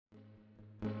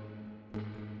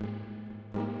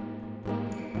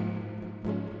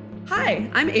Hi,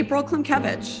 I'm April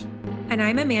Klimkevich. And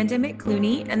I'm Amanda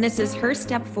McClooney, and this is Her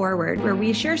Step Forward, where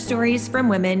we share stories from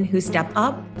women who step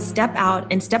up, step out,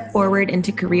 and step forward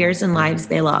into careers and lives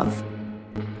they love.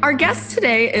 Our guest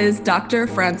today is Dr.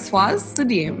 Françoise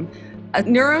Sadim, a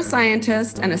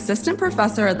neuroscientist and assistant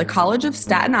professor at the College of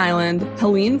Staten Island,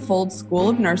 Helene Fold School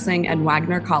of Nursing, and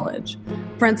Wagner College.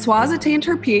 Françoise attained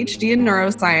her PhD in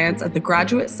neuroscience at the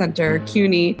Graduate Center,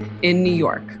 CUNY, in New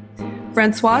York.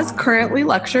 Françoise currently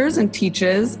lectures and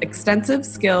teaches extensive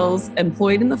skills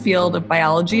employed in the field of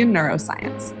biology and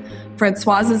neuroscience.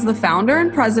 Françoise is the founder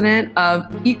and president of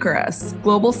Icarus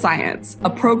Global Science, a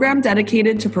program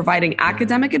dedicated to providing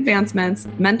academic advancements,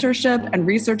 mentorship, and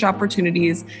research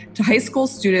opportunities to high school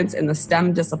students in the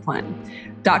STEM discipline.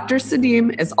 Dr.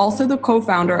 Sadim is also the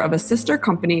co-founder of a sister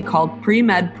company called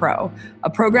Pre-Med Pro, a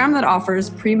program that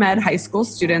offers pre-med high school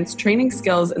students training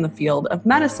skills in the field of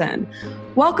medicine.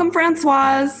 Welcome,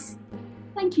 Françoise.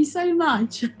 Thank you so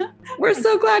much. We're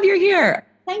so glad you're here.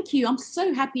 Thank you. I'm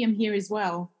so happy I'm here as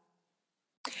well.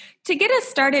 To get us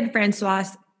started,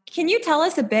 Françoise, can you tell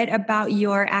us a bit about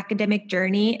your academic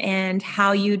journey and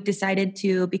how you decided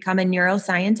to become a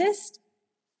neuroscientist?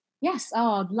 Yes,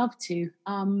 I'd love to.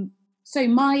 So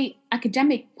my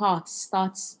academic path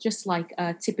starts just like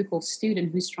a typical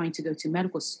student who's trying to go to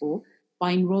medical school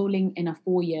by enrolling in a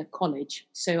 4-year college.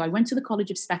 So I went to the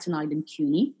College of Staten Island,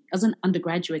 CUNY, as an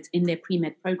undergraduate in their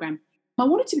pre-med program. I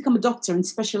wanted to become a doctor and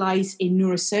specialize in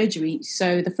neurosurgery.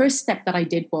 So the first step that I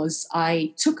did was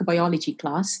I took a biology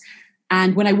class.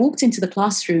 And when I walked into the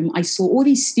classroom, I saw all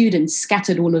these students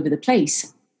scattered all over the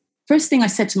place. First thing I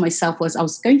said to myself was I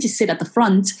was going to sit at the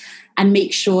front and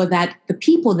make sure that the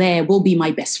people there will be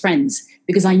my best friends,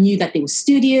 because I knew that they were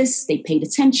studious, they paid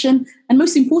attention. And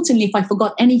most importantly, if I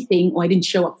forgot anything or I didn't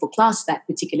show up for class that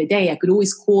particular day, I could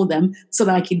always call them so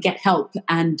that I could get help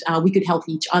and we could help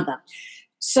each other.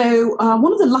 So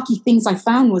one of the lucky things I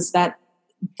found was that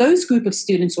those group of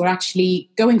students were actually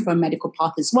going for a medical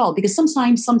path as well, because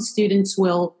sometimes some students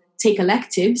will take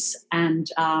electives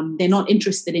and they're not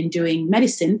interested in doing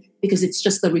medicine because it's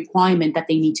just the requirement that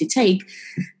they need to take.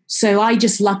 So I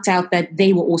just lucked out that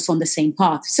they were also on the same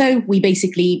path. So we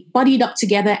basically buddied up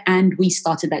together and we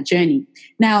started that journey.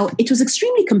 Now, it was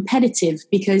extremely competitive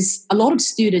because a lot of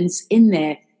students in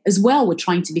there as well were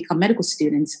trying to become medical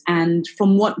students. And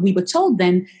from what we were told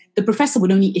then, the professor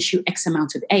would only issue X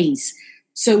amount of A's.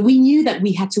 So we knew that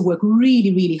we had to work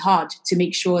really, really hard to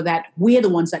make sure that we're the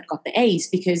ones that got the A's,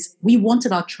 because we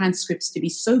wanted our transcripts to be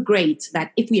so great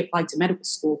that if we applied to medical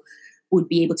school, we would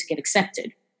be able to get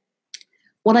accepted.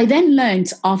 What I then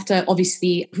learned after,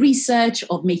 obviously, research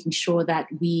of making sure that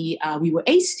we were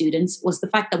A students was the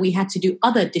fact that we had to do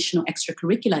other additional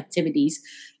extracurricular activities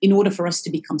in order for us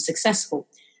to become successful.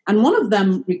 And one of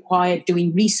them required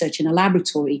doing research in a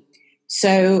laboratory.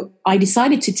 So I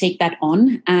decided to take that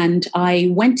on, and I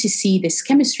went to see this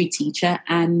chemistry teacher,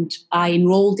 and I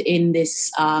enrolled in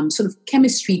this sort of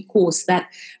chemistry course that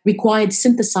required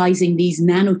synthesizing these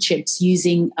nanochips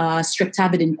using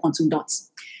streptavidin quantum dots.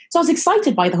 So I was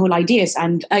excited by the whole ideas,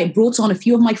 and I brought on a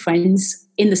few of my friends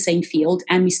in the same field,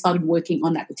 and we started working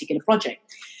on that particular project.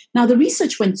 Now, the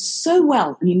research went so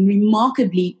well,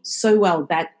 remarkably so well,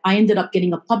 that I ended up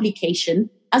getting a publication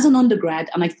as an undergrad,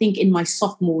 and I think in my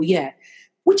sophomore year,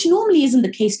 which normally isn't the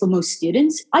case for most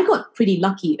students. I got pretty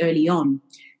lucky early on.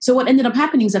 So what ended up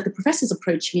happening is that the professors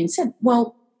approached me and said,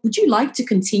 well, would you like to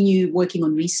continue working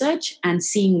on research and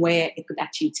seeing where it could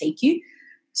actually take you?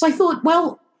 So I thought,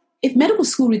 well, if medical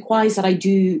school requires that I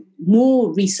do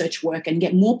more research work and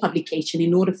get more publication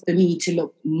in order for me to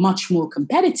look much more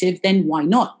competitive, then why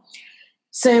not?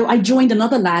 So I joined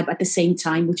another lab at the same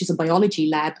time, which is a biology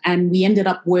lab, and we ended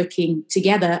up working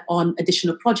together on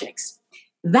additional projects.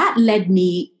 That led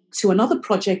me to another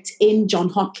project in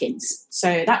Johns Hopkins.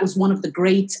 So that was one of the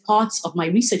great parts of my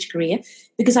research career,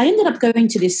 because I ended up going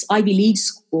to this Ivy League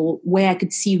school where I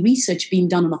could see research being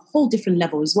done on a whole different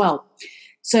level as well.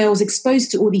 So I was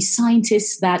exposed to all these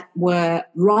scientists that were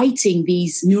writing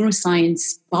these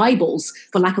neuroscience Bibles,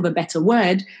 for lack of a better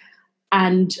word.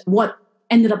 And what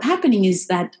ended up happening is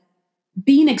that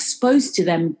being exposed to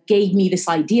them gave me this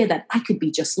idea that I could be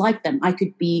just like them. I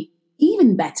could be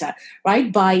even better,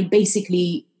 right? By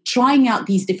basically trying out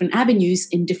these different avenues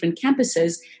in different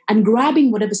campuses and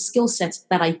grabbing whatever skill sets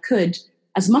that I could,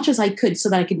 as much as I could, so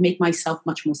that I could make myself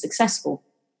much more successful.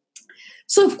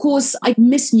 So, of course, I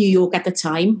missed New York at the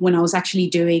time when I was actually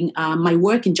doing my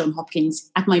work in Johns Hopkins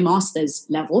at my master's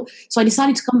level. So I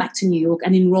decided to come back to New York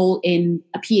and enroll in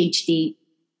a PhD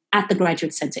at the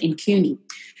Graduate Center in CUNY.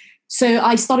 So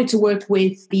I started to work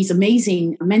with these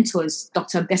amazing mentors,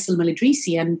 Dr. Bessel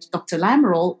Maledrisi and Dr.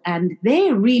 Lamerol, and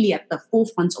they're really at the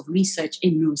forefront of research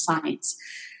in neuroscience.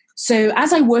 So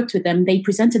as I worked with them, they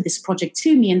presented this project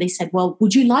to me and they said, well,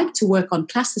 would you like to work on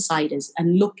plasticizers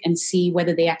and look and see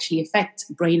whether they actually affect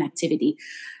brain activity?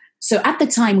 So at the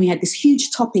time, we had this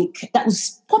huge topic that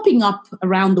was popping up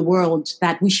around the world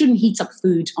that we shouldn't heat up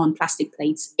food on plastic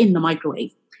plates in the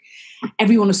microwave.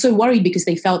 Everyone was so worried because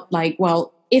they felt like,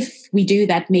 well, if we do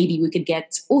that, maybe we could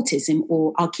get autism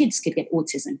or our kids could get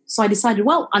autism. So I decided,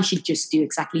 well, I should just do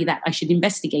exactly that. I should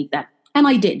investigate that. And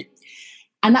I did.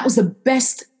 And that was the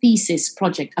best thesis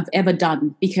project I've ever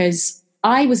done because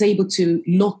I was able to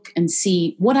look and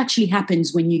see what actually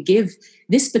happens when you give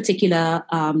this particular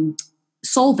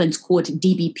solvent called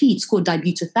DBP. It's called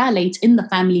dibutylphthalate in the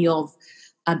family of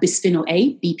bisphenol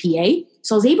A, BPA.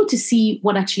 So I was able to see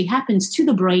what actually happens to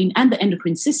the brain and the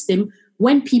endocrine system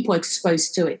when people are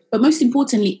exposed to it. But most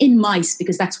importantly, in mice,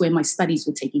 because that's where my studies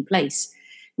were taking place.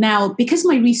 Now, because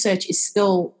my research is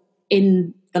still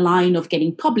in the line of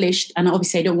getting published, and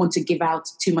obviously I don't want to give out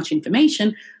too much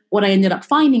information, what I ended up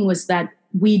finding was that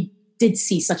we did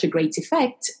see such a great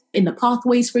effect in the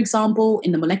pathways, for example,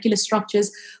 in the molecular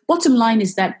structures. Bottom line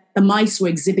is that the mice were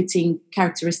exhibiting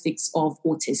characteristics of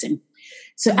autism.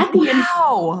 So at the end,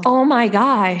 oh my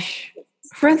gosh.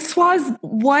 Françoise,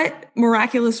 what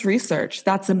miraculous research.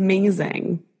 That's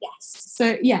amazing.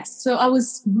 Yes. So I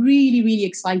was really, really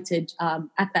excited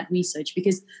at that research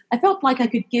because I felt like I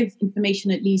could give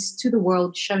information at least to the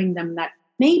world, showing them that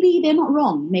maybe they're not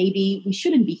wrong. Maybe we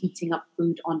shouldn't be heating up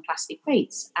food on plastic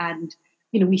plates. And,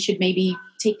 we should maybe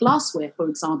take glassware, for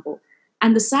example.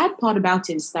 And the sad part about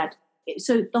it is that,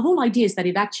 so the whole idea is that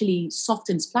it actually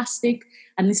softens plastic.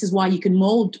 And this is why you can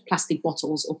mold plastic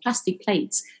bottles or plastic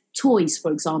plates, toys,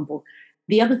 for example.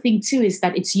 The other thing, too, is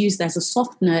that it's used as a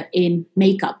softener in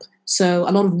makeup. So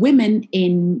a lot of women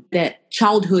in their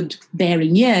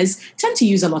childhood-bearing years tend to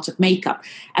use a lot of makeup.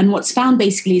 And what's found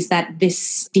basically is that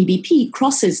this DBP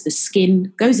crosses the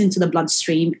skin, goes into the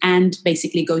bloodstream, and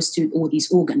basically goes to all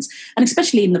these organs. And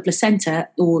especially in the placenta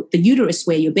or the uterus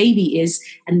where your baby is,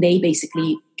 and they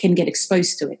basically can get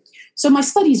exposed to it. So my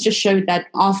studies just showed that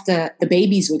after the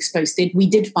babies were exposed to it, we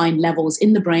did find levels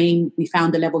in the brain. We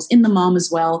found the levels in the mom as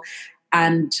well.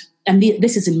 And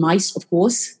this is in mice, of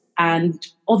course. And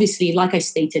obviously, like I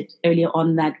stated earlier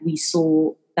on, that we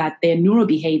saw that their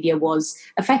neurobehavior was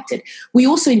affected. We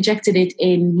also injected it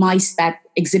in mice that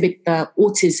exhibit the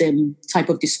autism type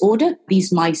of disorder.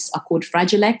 These mice are called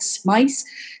Fragile X mice.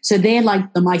 So they're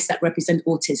like the mice that represent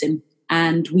autism.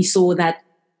 And we saw that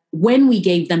when we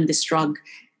gave them this drug,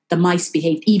 the mice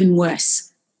behaved even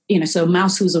worse. So a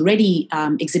mouse who's already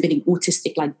exhibiting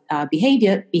autistic-like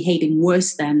behavior, behaving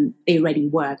worse than they already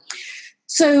were.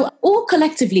 So all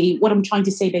collectively, what I'm trying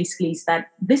to say basically is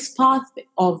that this path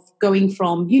of going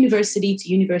from university to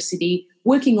university,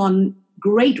 working on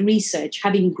great research,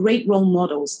 having great role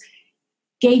models,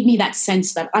 gave me that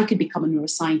sense that I could become a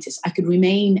neuroscientist. I could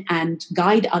remain and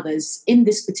guide others in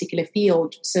this particular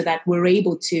field so that we're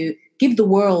able to give the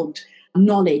world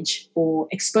knowledge or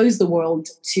expose the world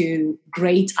to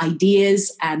great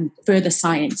ideas and further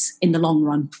science in the long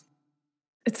run.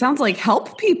 It sounds like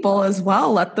help people as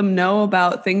well. Let them know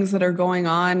about things that are going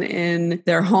on in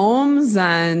their homes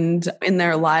and in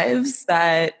their lives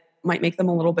that might make them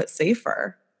a little bit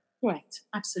safer. Correct.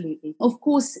 Absolutely. Of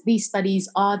course, these studies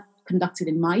are conducted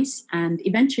in mice. And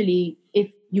eventually,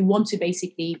 if you want to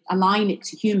basically align it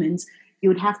to humans, you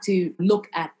would have to look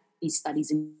at these studies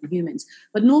in humans.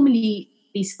 But normally,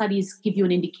 these studies give you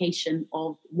an indication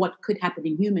of what could happen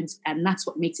in humans. And that's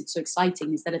what makes it so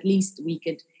exciting, is that at least we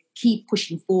could keep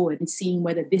pushing forward and seeing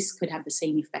whether this could have the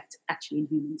same effect actually in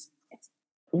humans. Yes.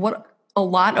 What a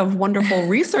lot of wonderful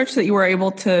research that you were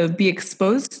able to be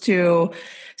exposed to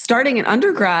starting in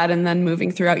undergrad and then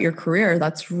moving throughout your career.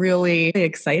 That's really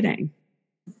exciting.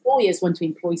 Employers want to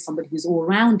employ somebody who's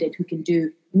all-rounded, who can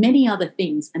do many other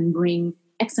things and bring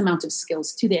X amount of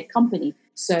skills to their company.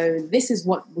 So this is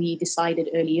what we decided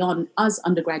early on as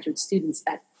undergraduate students,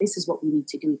 that this is what we need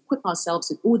to do, equip ourselves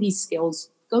with all these skills,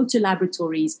 go to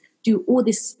laboratories, do all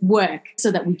this work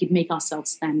so that we could make ourselves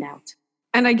stand out.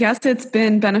 And I guess it's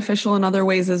been beneficial in other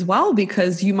ways as well,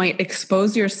 because you might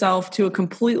expose yourself to a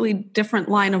completely different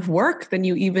line of work than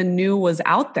you even knew was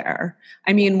out there.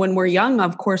 I mean, when we're young,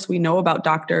 of course, we know about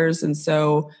doctors, and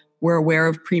so we're aware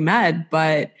of pre-med,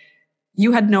 but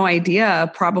you had no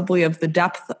idea probably of the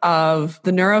depth of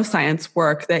the neuroscience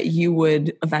work that you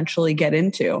would eventually get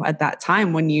into at that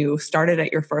time when you started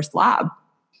at your first lab.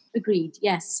 Agreed,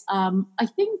 yes. I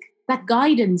think that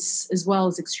guidance as well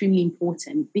is extremely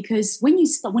important, because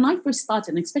when I first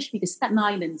started, and especially because Staten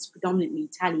Island is predominantly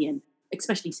Italian,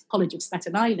 especially College of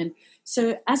Staten Island.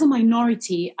 So as a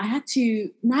minority, I had to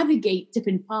navigate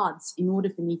different paths in order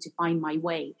for me to find my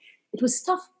way. It was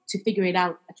tough to figure it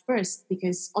out at first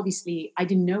because obviously I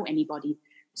didn't know anybody.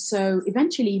 So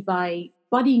eventually, by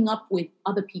buddying up with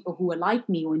other people who were like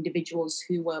me or individuals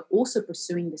who were also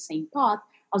pursuing the same path,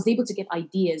 I was able to get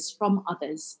ideas from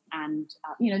others, and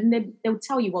they'll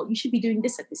tell you, well, you should be doing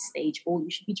this at this stage, or you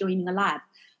should be joining a lab.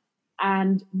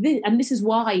 And this is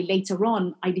why later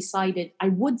on I decided I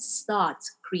would start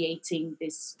creating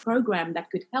this program that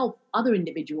could help other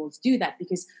individuals do that,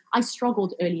 because I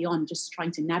struggled early on just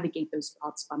trying to navigate those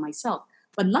paths by myself.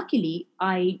 But luckily,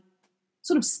 I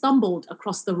sort of stumbled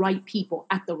across the right people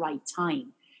at the right time,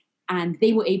 and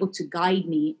they were able to guide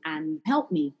me and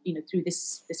help me, through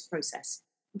this process.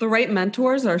 The right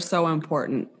mentors are so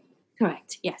important.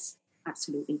 Correct. Yes,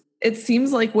 absolutely. It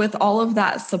seems like with all of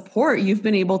that support, you've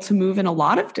been able to move in a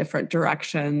lot of different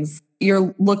directions.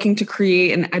 You're looking to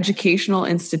create an educational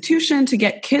institution to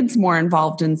get kids more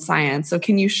involved in science. So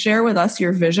can you share with us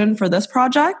your vision for this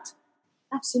project?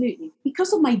 Absolutely.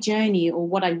 Because of my journey or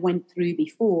what I went through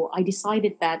before, I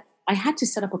decided that I had to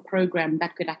set up a program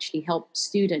that could actually help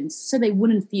students so they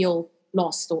wouldn't feel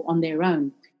lost or on their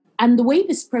own. And the way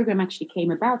this program actually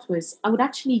came about was I would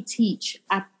actually teach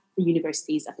at the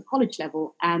universities at the college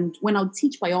level. And when I would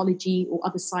teach biology or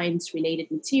other science-related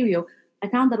material, I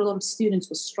found that a lot of students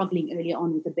were struggling earlier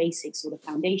on with the basics or the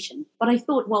foundation. But I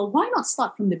thought, well, why not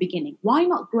start from the beginning? Why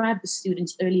not grab the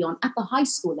students early on at the high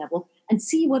school level and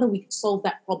see whether we could solve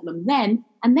that problem then?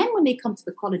 And then when they come to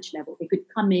the college level, they could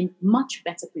come in much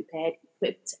better prepared,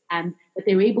 equipped, and that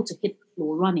they were able to hit the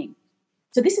floor running.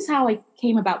 So this is how I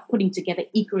came about putting together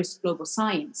Icarus Global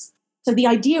Science. So the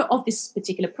idea of this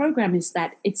particular program is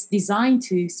that it's designed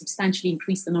to substantially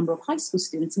increase the number of high school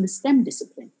students in the STEM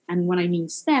discipline. And when I mean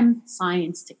STEM,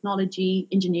 science, technology,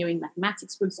 engineering,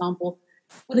 mathematics, for example,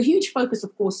 with a huge focus,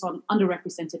 of course, on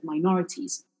underrepresented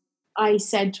minorities. I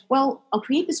said, well, I'll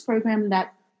create this program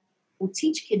that will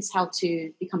teach kids how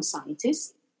to become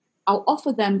scientists. I'll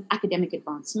offer them academic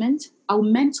advancement. I'll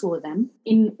mentor them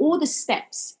in all the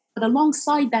steps. But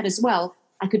alongside that as well,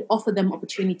 I could offer them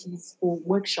opportunities for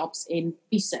workshops in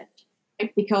research.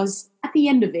 Right? Because at the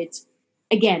end of it,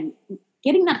 again,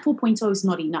 getting that 4.0 is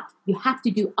not enough. You have to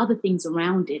do other things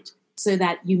around it so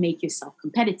that you make yourself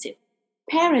competitive.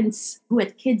 Parents who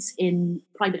had kids in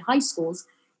private high schools,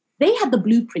 they had the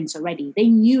blueprints already. They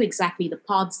knew exactly the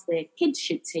paths their kids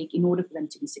should take in order for them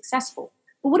to be successful.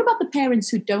 But what about the parents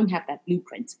who don't have that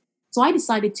blueprint? So I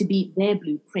decided to be their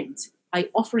blueprint by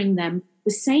offering them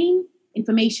the same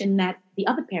information that the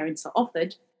other parents are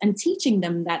offered and teaching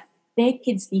them that their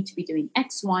kids need to be doing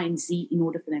X, Y, and Z in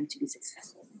order for them to be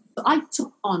successful. So I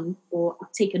took on or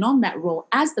taken on that role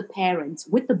as the parent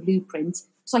with the blueprint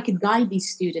so I could guide these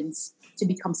students to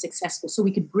become successful, so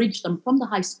we could bridge them from the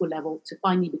high school level to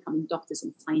finally becoming doctors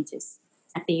and scientists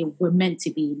that they were meant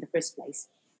to be in the first place.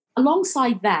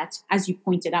 Alongside that, as you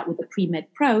pointed out with the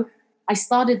Pre-Med Pro, I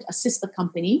started a sister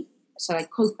company. So I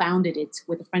co-founded it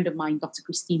with a friend of mine, Dr.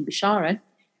 Christine Bishara,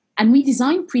 and we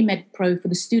designed Pre-Med Pro for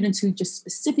the students who just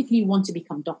specifically want to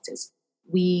become doctors.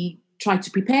 We try to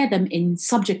prepare them in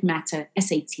subject matter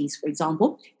SATs, for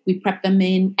example. We prep them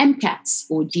in MCATs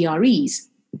or GREs.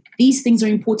 These things are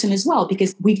important as well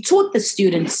because we've taught the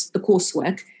students the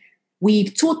coursework,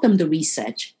 we've taught them the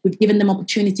research, we've given them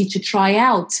opportunity to try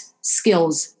out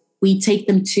skills. We take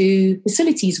them to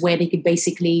facilities where they could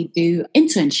basically do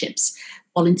internships,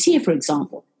 volunteer, for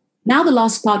example. Now the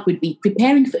last part would be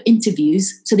preparing for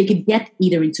interviews so they could get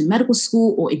either into medical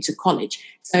school or into college.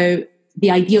 So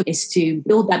the idea is to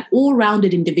build that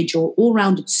all-rounded individual,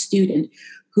 all-rounded student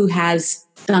who has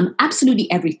done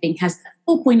absolutely everything, has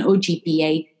 4.0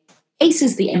 GPA,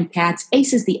 aces the MCATs,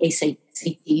 aces the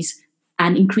SATs,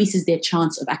 and increases their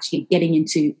chance of actually getting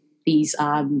into these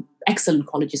excellent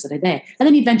colleges that are there. And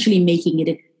then eventually making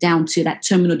it down to that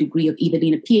terminal degree of either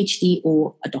being a PhD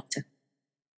or a doctor.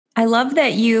 I love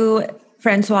that you,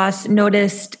 Francoise,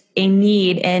 noticed a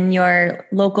need in your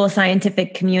local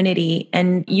scientific community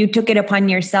and you took it upon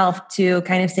yourself to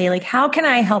kind of say, like, how can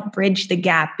I help bridge the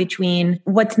gap between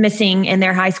what's missing in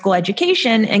their high school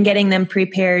education and getting them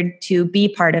prepared to be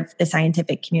part of the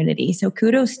scientific community? So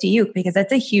kudos to you, because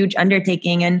that's a huge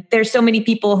undertaking. And there's so many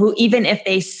people who, even if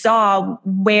they saw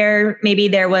where maybe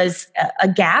there was a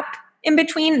gap in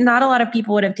between, not a lot of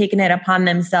people would have taken it upon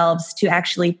themselves to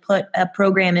actually put a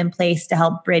program in place to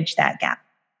help bridge that gap.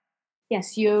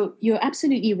 Yes, you're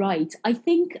absolutely right. I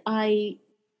think I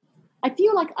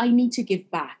feel like I need to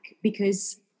give back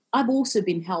because I've also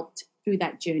been helped through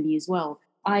that journey as well.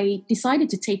 I decided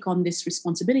to take on this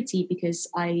responsibility because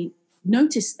I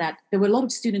noticed that there were a lot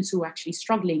of students who were actually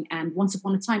struggling. And once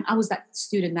upon a time, I was that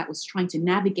student that was trying to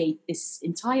navigate this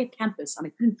entire campus, and I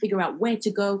couldn't figure out where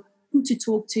to go, who to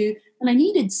talk to. And I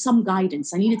needed some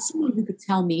guidance. I needed someone who could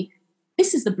tell me,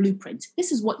 this is the blueprint.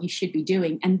 This is what you should be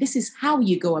doing. And this is how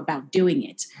you go about doing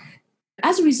it.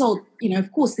 As a result,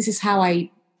 of course, this is how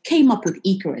I came up with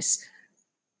Icarus.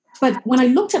 But when I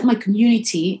looked at my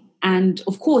community, and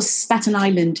of course, Staten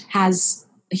Island has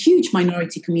a huge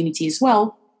minority community as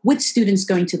well, with students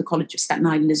going to the College of Staten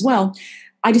Island as well,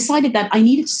 I decided that I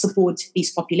needed to support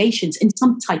these populations in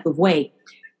some type of way.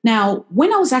 Now,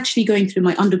 when I was actually going through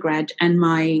my undergrad and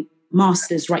my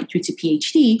master's right through to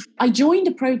PhD, I joined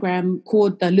a program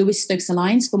called the Lewis Stokes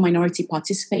Alliance for Minority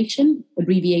Participation,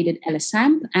 abbreviated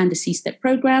LSAMP, and the CSTEP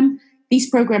program. These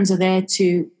programs are there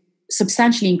to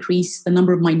substantially increase the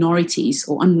number of minorities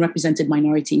or unrepresented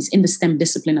minorities in the STEM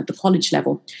discipline at the college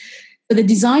level. So the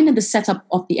design and the setup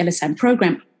of the LSAMP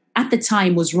program at the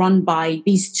time was run by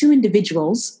these two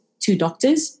individuals, two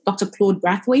doctors, Dr. Claude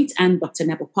Brathwaite and Dr.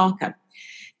 Neville Parker.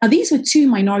 Now, these were two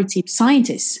minority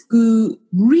scientists who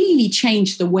really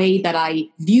changed the way that I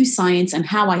view science and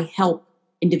how I help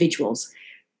individuals.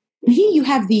 And here you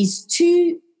have these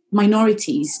two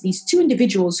minorities, these two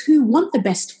individuals who want the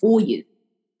best for you.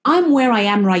 I'm where I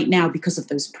am right now because of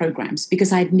those programs,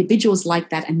 because I had individuals like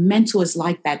that and mentors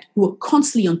like that who were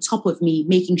constantly on top of me,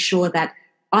 making sure that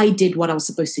I did what I was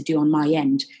supposed to do on my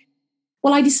end.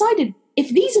 Well, I decided if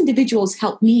these individuals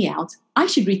help me out, I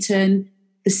should return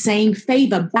the same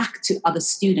favor back to other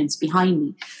students behind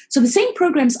me. So the same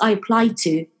programs I applied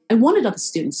to, I wanted other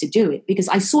students to do it because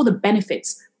I saw the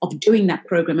benefits of doing that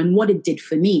program and what it did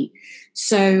for me.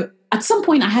 So at some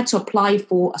point, I had to apply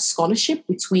for a scholarship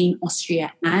between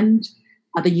Austria and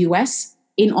the US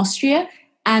in Austria,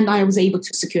 and I was able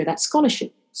to secure that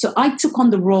scholarship. So I took on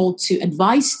the role to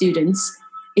advise students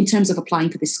in terms of applying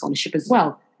for this scholarship as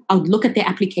well. I would look at their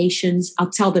applications. I'll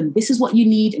tell them, this is what you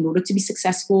need in order to be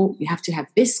successful. You have to have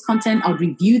this content. I'll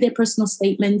review their personal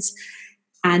statements,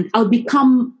 and I'll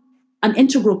become an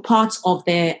integral part of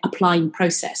their applying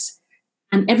process.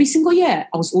 And every single year,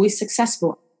 I was always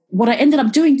successful. What I ended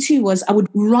up doing too was I would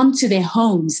run to their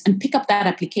homes and pick up that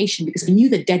application because I knew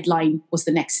the deadline was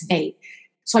the next day.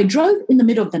 So I drove in the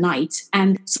middle of the night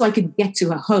and so I could get to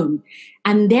her home.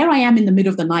 And there I am in the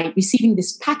middle of the night receiving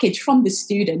this package from the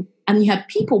student, and you have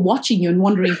people watching you and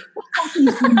wondering, what happened?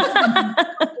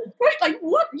 Like,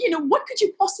 what could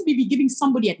you possibly be giving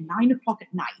somebody at 9 o'clock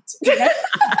at night?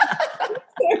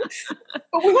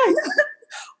 But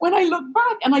when I look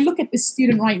back and I look at this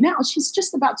student right now, she's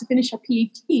just about to finish her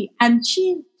PhD, and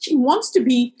she wants to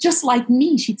be just like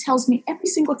me. She tells me every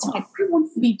single time, I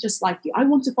want to be just like you. I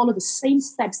want to follow the same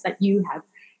steps that you have.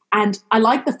 And I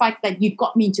like the fact that you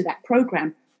got me into that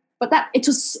program. But that it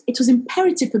was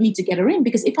imperative for me to get her in,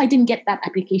 because if I didn't get that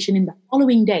application in the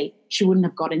following day, she wouldn't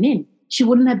have gotten in. She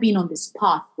wouldn't have been on this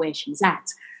path where she's at.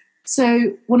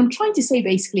 So what I'm trying to say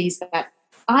basically is that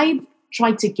I've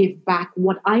tried to give back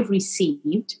what I've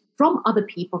received from other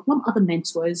people, from other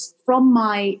mentors, from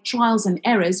my trials and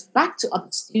errors back to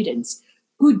other students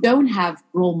who don't have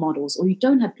role models or who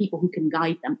don't have people who can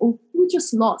guide them or who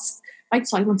just lost, right?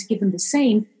 So I want to give them the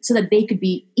same so that they could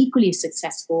be equally as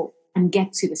successful and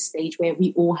get to the stage where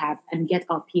we all have and get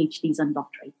our PhDs and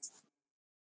doctorates.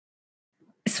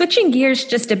 Switching gears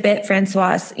just a bit,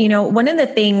 Francoise, one of the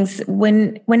things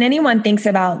when anyone thinks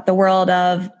about the world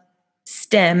of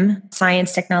STEM,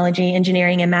 science, technology,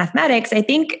 engineering, and mathematics, I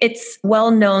think it's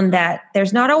well known that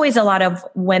there's not always a lot of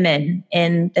women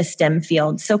in the STEM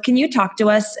field. So can you talk to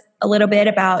us a little bit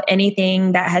about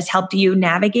anything that has helped you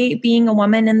navigate being a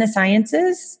woman in the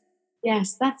sciences?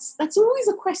 Yes, that's always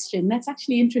a question. That's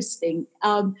actually interesting.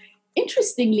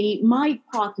 Interestingly, my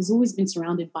path has always been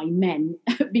surrounded by men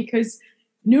because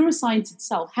neuroscience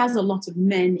itself has a lot of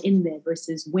men in there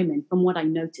versus women, from what I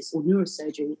noticed, or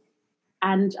neurosurgery.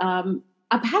 And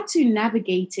I've had to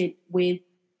navigate it with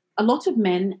a lot of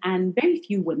men and very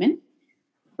few women.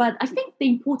 But I think the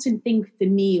important thing for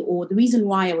me, or the reason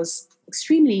why I was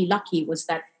extremely lucky, was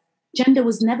that gender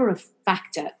was never a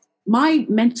factor. My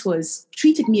mentors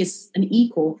treated me as an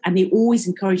equal, and they always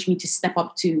encouraged me to step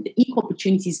up to the equal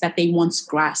opportunities that they once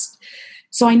grasped.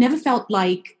 So I never felt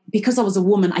like because I was a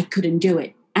woman, I couldn't do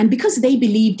it. And because they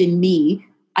believed in me,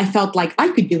 I felt like I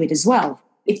could do it as well.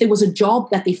 If there was a job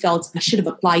that they felt I should have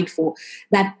applied for,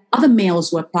 that other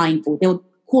males were applying for, they would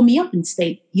call me up and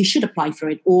say, you should apply for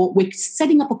it, or we're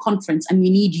setting up a conference and we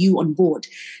need you on board.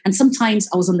 And sometimes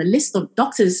I was on the list of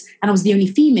doctors and I was the only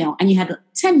female, and you had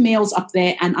 10 males up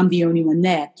there and I'm the only one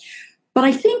there. But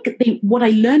I think what I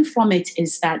learned from it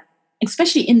is that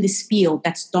especially in this field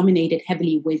that's dominated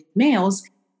heavily with males,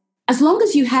 as long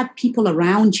as you have people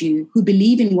around you who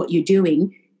believe in what you're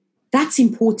doing, that's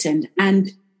important.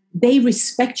 And they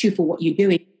respect you for what you're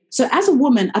doing. So as a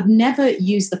woman, I've never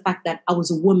used the fact that I was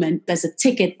a woman as a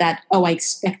ticket that, I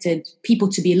expected people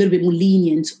to be a little bit more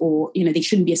lenient or, they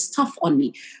shouldn't be as tough on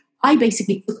me. I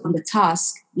basically took on the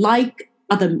task like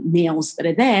other males that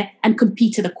are there and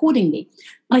competed accordingly.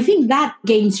 And I think that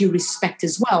gains you respect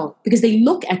as well, because they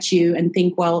look at you and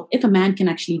think, well, if a man can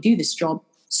actually do this job,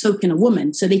 so can a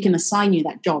woman. So they can assign you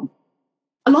that job.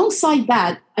 Alongside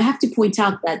that, I have to point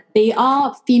out that they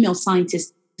are female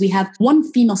scientists. We have one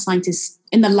female scientist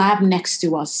in the lab next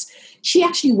to us. She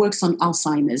actually works on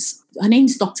Alzheimer's. Her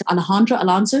name's Dr. Alejandra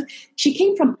Alonso. She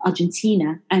came from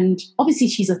Argentina, and obviously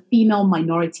she's a female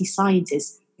minority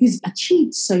scientist who's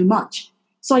achieved so much.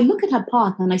 So I look at her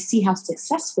path and I see how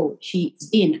successful she's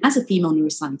been as a female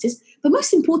neuroscientist. But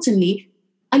most importantly,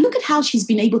 I look at how she's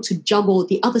been able to juggle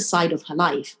the other side of her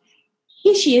life.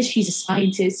 Here she is, she's a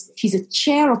scientist, she's a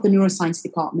chair of the neuroscience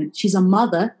department, she's a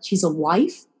mother, she's a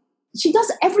wife. She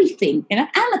does everything, and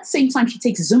at the same time, she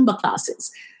takes Zumba classes.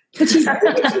 But she's I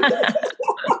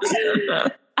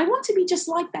want to be just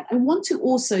like that. I want to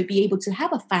also be able to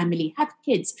have a family, have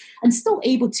kids, and still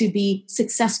able to be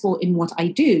successful in what I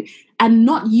do and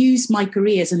not use my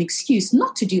career as an excuse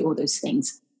not to do all those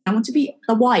things. I want to be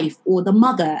the wife or the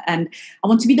mother, and I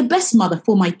want to be the best mother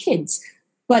for my kids,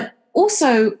 but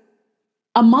also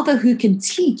a mother who can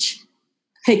teach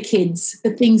her kids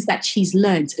the things that she's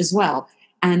learned as well,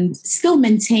 and still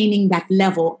maintaining that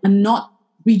level and not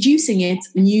reducing it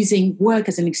and using work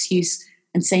as an excuse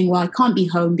and saying, well, I can't be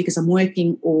home because I'm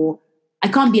working, or I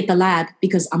can't be at the lab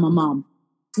because I'm a mom.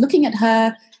 Looking at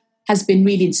her has been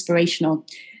really inspirational.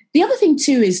 The other thing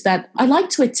too is that I like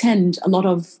to attend a lot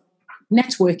of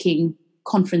networking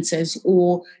conferences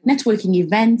or networking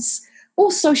events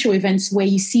or social events where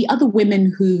you see other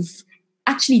women who've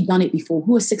actually done it before,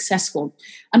 who are successful.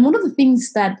 And one of the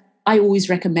things that I always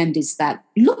recommend is that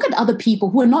look at other people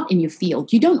who are not in your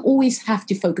field. You don't always have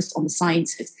to focus on the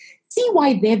sciences. See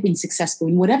why they've been successful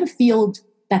in whatever field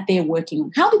that they're working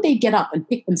on. How did they get up and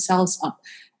pick themselves up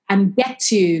and get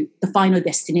to the final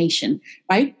destination,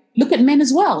 right? Look at men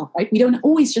as well, right? We don't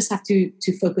always just have to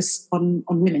focus on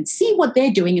women. See what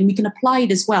they're doing, and we can apply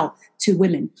it as well to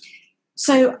women.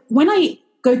 So when I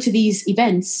go to these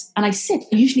events and I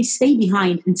usually stay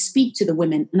behind and speak to the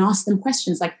women and ask them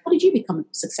questions like, how did you become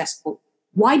successful?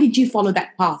 Why did you follow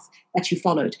that path that you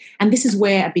followed? And this is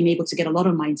where I've been able to get a lot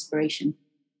of my inspiration.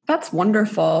 That's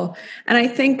wonderful. And I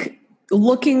think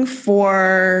looking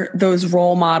for those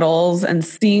role models and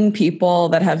seeing people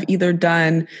that have either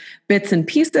done bits and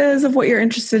pieces of what you're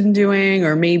interested in doing,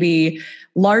 or maybe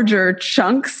larger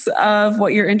chunks of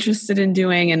what you're interested in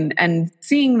doing, and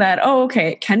seeing that, oh,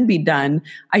 okay, it can be done.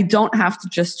 I don't have to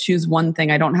just choose one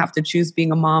thing. I don't have to choose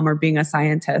being a mom or being a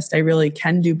scientist. I really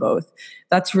can do both.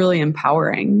 That's really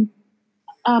empowering.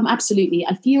 Absolutely.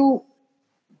 I feel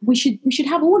we should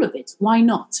have all of it. Why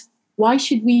not? Why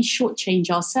should we shortchange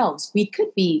ourselves? We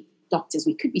could be doctors,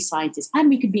 we could be scientists, and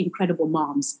we could be incredible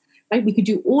moms, right? We could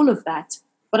do all of that.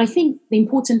 But I think the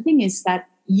important thing is that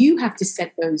you have to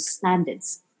set those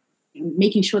standards,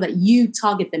 making sure that you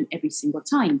target them every single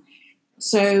time.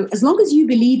 So as long as you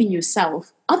believe in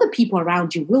yourself, other people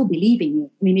around you will believe in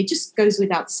you. I mean, it just goes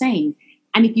without saying.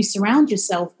 And if you surround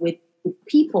yourself with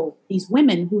people, these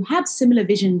women who have similar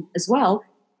vision as well,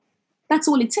 that's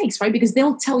all it takes, right? Because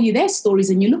they'll tell you their stories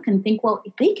and you look and think, well,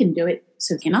 if they can do it,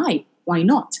 so can I. Why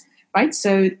not? Right?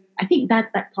 So I think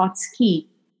that part's key.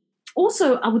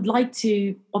 Also, I would like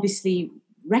to obviously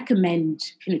recommend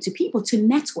to people to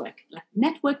network.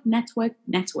 Network.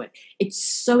 It's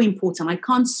so important. I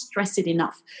can't stress it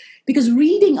enough. Because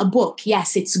reading a book,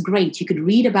 yes, it's great. You could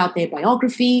read about their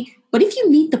biography. But if you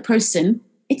meet the person,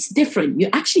 it's different. You're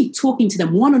actually talking to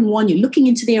them one-on-one. You're looking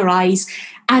into their eyes.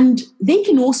 And they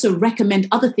can also recommend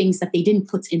other things that they didn't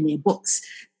put in their books.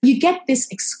 You get this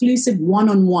exclusive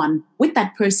one-on-one with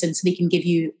that person so they can give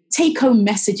you take-home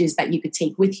messages that you could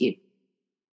take with you.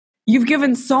 You've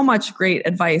given so much great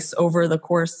advice over the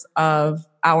course of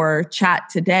our chat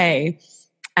today.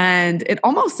 And it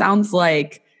almost sounds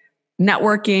like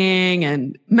networking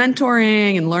and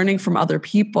mentoring and learning from other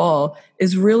people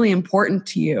is really important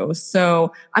to you.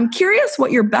 So I'm curious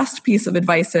what your best piece of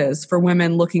advice is for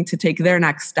women looking to take their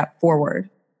next step forward.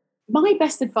 My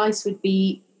best advice would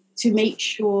be to make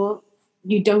sure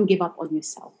you don't give up on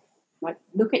yourself. Right?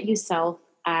 Look at yourself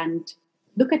and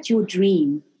look at your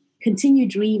dream. Continue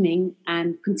dreaming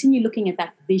and continue looking at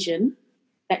that vision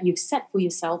that you've set for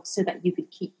yourself so that you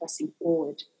could keep pressing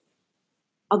forward.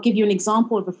 I'll give you an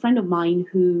example of a friend of mine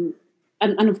who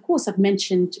and of course, I've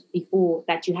mentioned before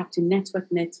that you have to network,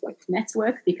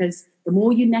 because the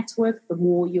more you network, the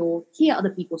more you'll hear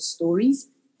other people's stories.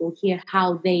 You'll hear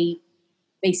how they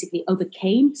basically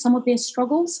overcame some of their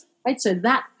struggles, right? So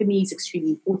that for me is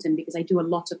extremely important because I do a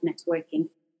lot of networking.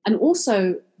 And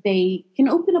also they can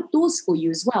open up doors for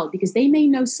you as well, because they may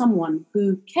know someone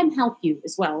who can help you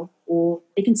as well, or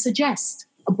they can suggest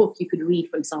a book you could read,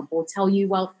 for example, or tell you,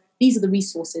 well, these are the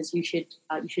resources you should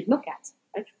look at.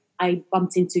 Right? I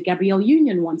bumped into Gabrielle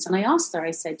Union once, and I asked her.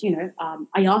 I said,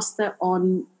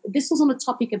 this was on a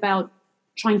topic about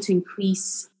trying to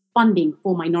increase funding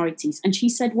for minorities, and she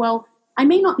said, well, I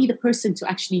may not be the person to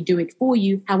actually do it for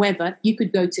you. However, you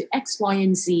could go to X, Y,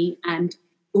 and Z, and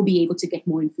you'll be able to get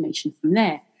more information from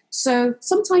there. So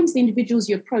sometimes the individuals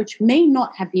you approach may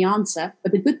not have the answer,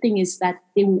 but the good thing is that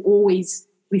they will always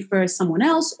refer someone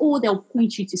else, or they'll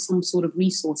point you to some sort of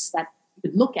resource that you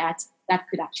could look at that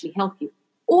could actually help you.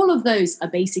 All of those are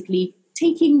basically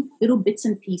taking little bits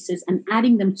and pieces and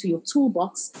adding them to your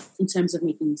toolbox in terms of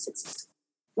making you successful.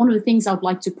 One of the things I would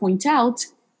like to point out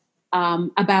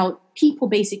about people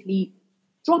basically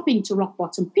dropping to rock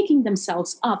bottom, picking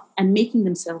themselves up and making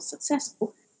themselves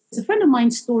successful. There's a friend of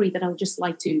mine's story that I would just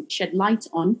like to shed light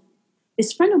on.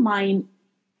 This friend of mine,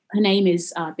 her name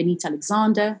is Benita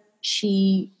Alexander.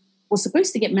 She was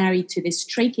supposed to get married to this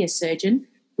trachea surgeon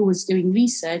who was doing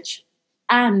research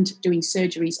and doing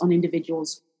surgeries on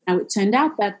individuals. Now, it turned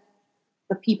out that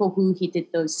the people who he did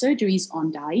those surgeries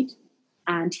on died,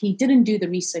 and he didn't do the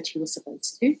research he was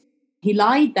supposed to. He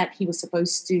lied that he was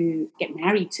supposed to get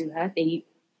married to her. They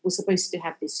were supposed to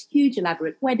have this huge,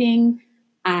 elaborate wedding,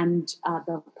 and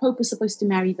the Pope was supposed to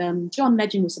marry them. John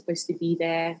Legend was supposed to be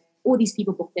there. All these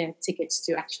people booked their tickets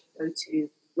to actually go to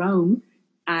Rome,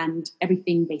 and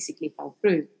everything basically fell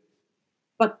through.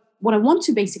 But what I want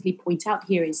to basically point out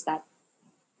here is that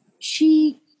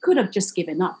she could have just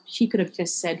given up. She could have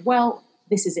just said, well,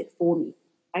 this is it for me,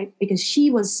 right? Because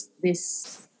she was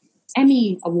this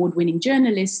Emmy award-winning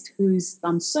journalist who's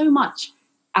done so much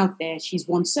out there. She's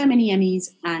won so many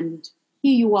Emmys, and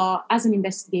here you are as an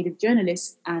investigative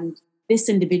journalist, and this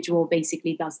individual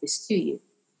basically does this to you.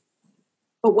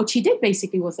 But what she did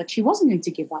basically was that she wasn't going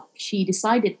to give up. She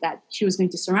decided that she was going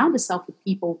to surround herself with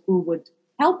people who would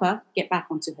help her get back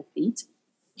onto her feet.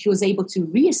 She was able to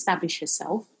reestablish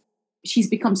herself. She's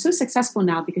become so successful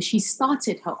now because she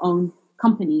started her own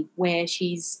company where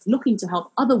she's looking to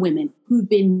help other women who've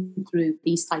been through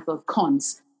these type of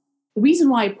cons. The reason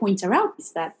why I point her out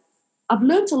is that I've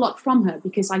learned a lot from her,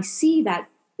 because I see that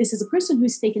this is a person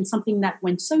who's taken something that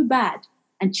went so bad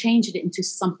and changed it into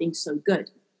something so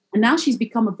good. And now she's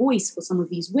become a voice for some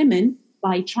of these women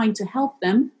by trying to help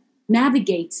them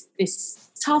navigate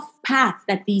this tough path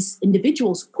that these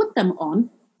individuals put them on,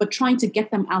 but trying to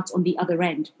get them out on the other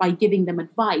end by giving them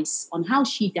advice on how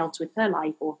she dealt with her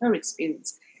life or her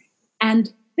experience.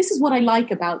 And this is what I like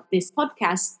about this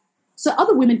podcast, so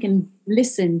other women can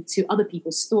listen to other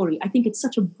people's story. I think it's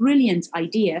such a brilliant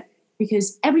idea,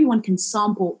 because everyone can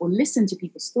sample or listen to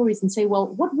people's stories and say, well,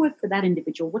 what worked for that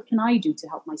individual? What can I do to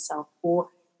help myself? Or,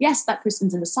 yes, that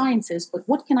person's in the sciences, but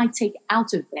what can I take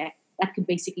out of there that could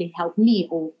basically help me?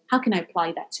 Or how can I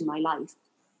apply that to my life?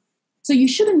 So you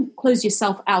shouldn't close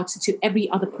yourself out to every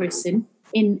other person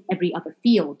in every other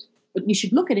field, but you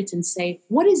should look at it and say,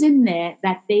 what is in there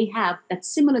that they have that's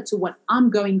similar to what I'm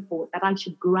going for, that I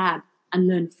should grab and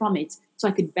learn from it so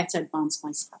I could better advance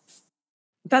myself?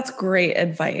 That's great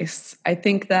advice. I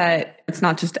think that it's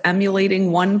not just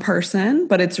emulating one person,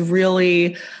 but it's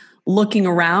really looking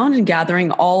around and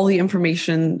gathering all the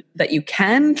information that you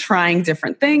can, trying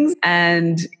different things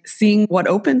and seeing what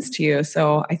opens to you.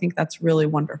 So I think that's really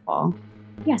wonderful.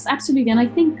 Yes, absolutely. And I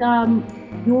think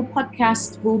your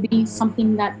podcast will be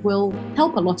something that will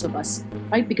help a lot of us,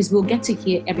 right? Because we'll get to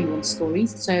hear everyone's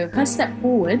stories. So her step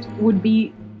forward would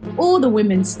be all the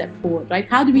women's step forward, right?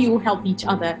 How do we all help each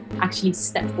other actually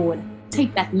step forward,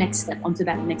 take that next step onto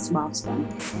that next milestone?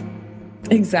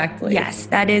 Exactly. Yes,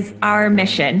 that is our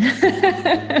mission.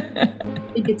 I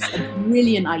think it's a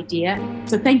brilliant idea.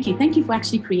 So thank you. Thank you for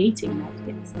actually creating that.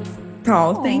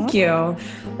 Oh, thank you.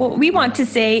 Well, we want to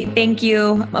say thank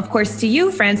you, of course, to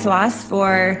you, Francoise,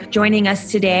 for joining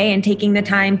us today and taking the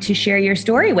time to share your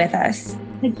story with us.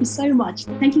 Thank you so much.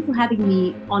 Thank you for having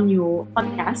me on your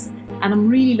podcast. And I'm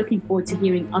really looking forward to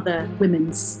hearing other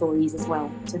women's stories as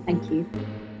well. So thank you.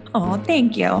 Oh,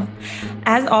 thank you.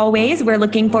 As always, we're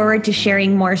looking forward to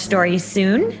sharing more stories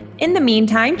soon. In the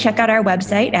meantime, check out our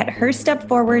website at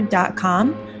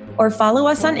herstepforward.com or follow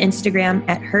us on Instagram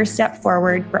at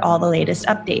herstepforward for all the latest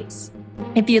updates.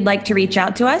 If you'd like to reach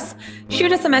out to us,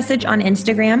 shoot us a message on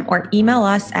Instagram or email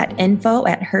us at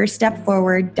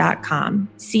info@herstepforward.com.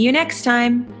 See you next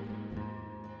time.